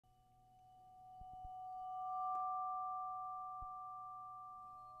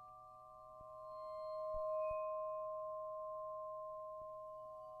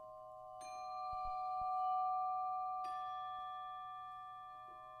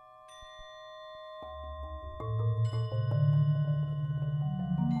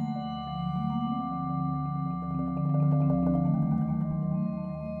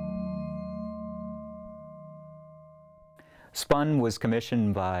Spun was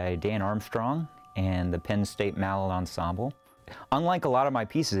commissioned by Dan Armstrong and the Penn State Mallet Ensemble. Unlike a lot of my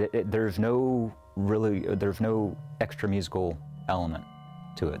pieces, there's no extra musical element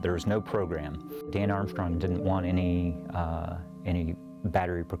to it. There's no program. Dan Armstrong didn't want any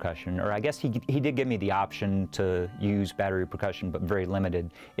battery percussion, or I guess he did give me the option to use battery percussion, but very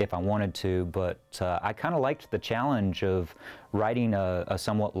limited if I wanted to. But I kind of liked the challenge of writing a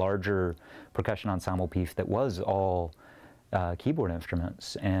somewhat larger percussion ensemble piece that was all keyboard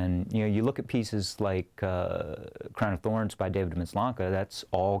instruments. And you know, you look at pieces like Crown of Thorns by David Maslanka, that's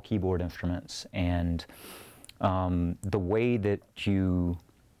all keyboard instruments. And the way that you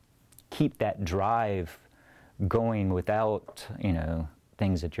keep that drive going without, you know,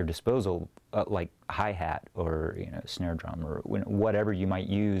 things at your disposal, like hi-hat or, you know, snare drum or whatever you might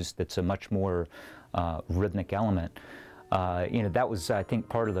use that's a much more rhythmic element, you know, that was, I think,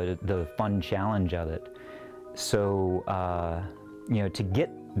 part of the fun challenge of it. So, you know, to get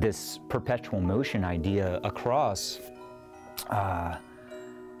this perpetual motion idea across,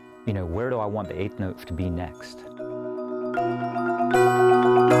 you know, where do I want the eighth note to be next?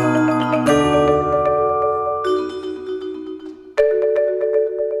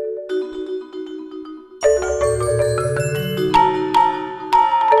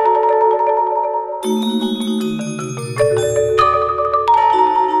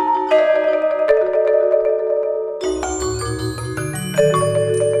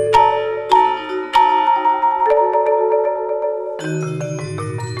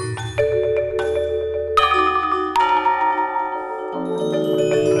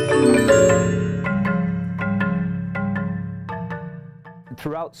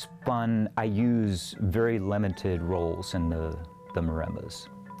 Throughout Spun, I use very limited rolls in the marimbas.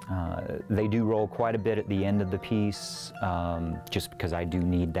 They do roll quite a bit at the end of the piece, just because I do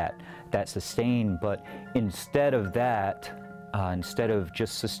need that sustain, but instead of that, instead of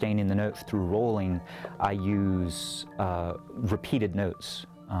just sustaining the note through rolling, I use repeated notes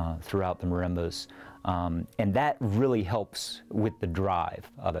throughout the marimbas, and that really helps with the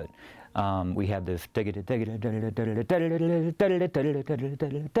drive of it. We have this, you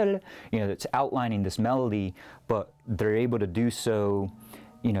know, that's outlining this melody, but they're able to do so,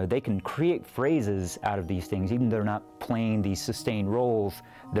 you know, they can create phrases out of these things. Even though they're not playing these sustained rolls,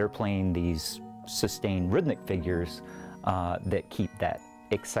 they're playing these sustained rhythmic figures that keep that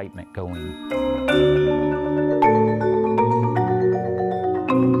excitement going.